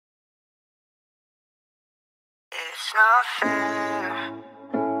It's not fair,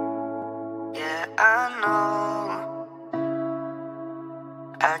 yeah, I know.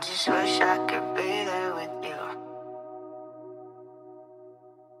 I just wish I could be there with you.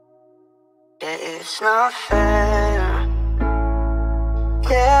 Yeah, it's not fair,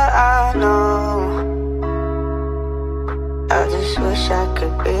 yeah, I know. I just wish I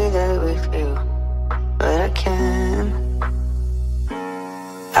could be there with you, but I can't.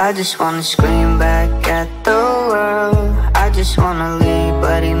 I just wanna scream back at the world. I just wanna leave,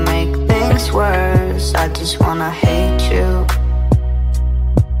 but he make things worse. I just wanna hate you,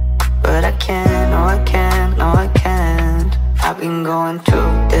 but I can't, no I can't, no I can't. I've been going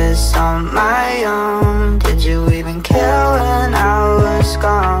through this on my own. Did you even care when I was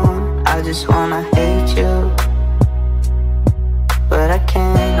gone? I just wanna hate you, but I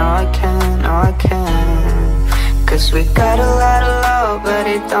can't, no I can't, no I can't. Cause we got a lot of love, but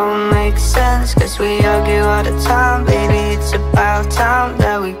it don't make sense. Cause we argue all the time, baby, it's about time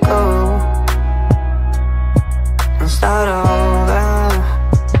that we go and start over.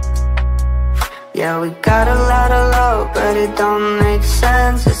 Yeah, we got a lot of love, but it don't make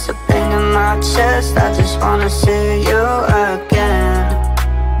sense. It's a pain in my chest, I just wanna see you again.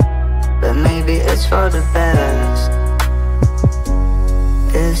 But maybe it's for the best.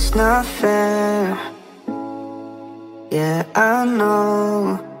 It's not fair, yeah, I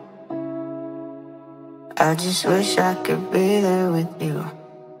know. I just wish I could be there with you.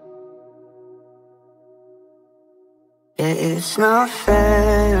 Yeah, it's not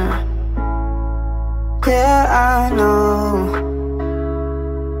fair, yeah, I know.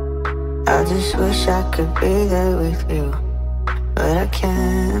 I just wish I could be there with you, but I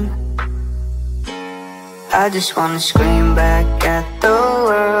can't. I just wanna scream back at the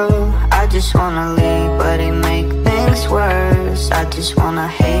world. I just wanna leave, but he make things worse. I just wanna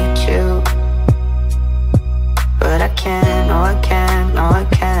hate you, but I can't, no I can't, no I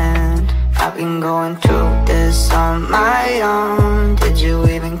can't. I've been going through this on my own. Did you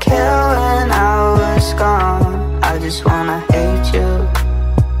even care when I was gone? I just wanna hate you,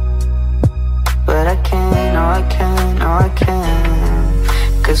 but I can't, no I can't, no I can't.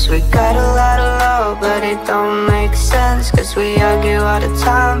 Cause we got a lot of love, but it don't make sense. Cause we argue all the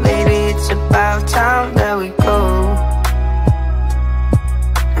time, baby, it's about time that we go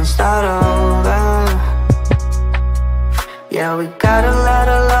and start over. Yeah, we got a lot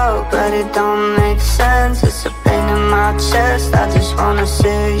of love, but it don't make sense. It's a pain in my chest, I just wanna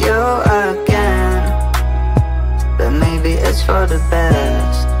see you again. But maybe it's for the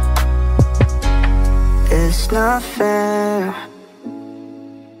best. It's not fair,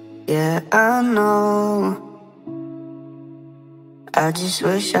 yeah, I know. I just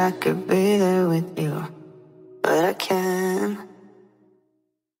wish I could be there with you, but I can't.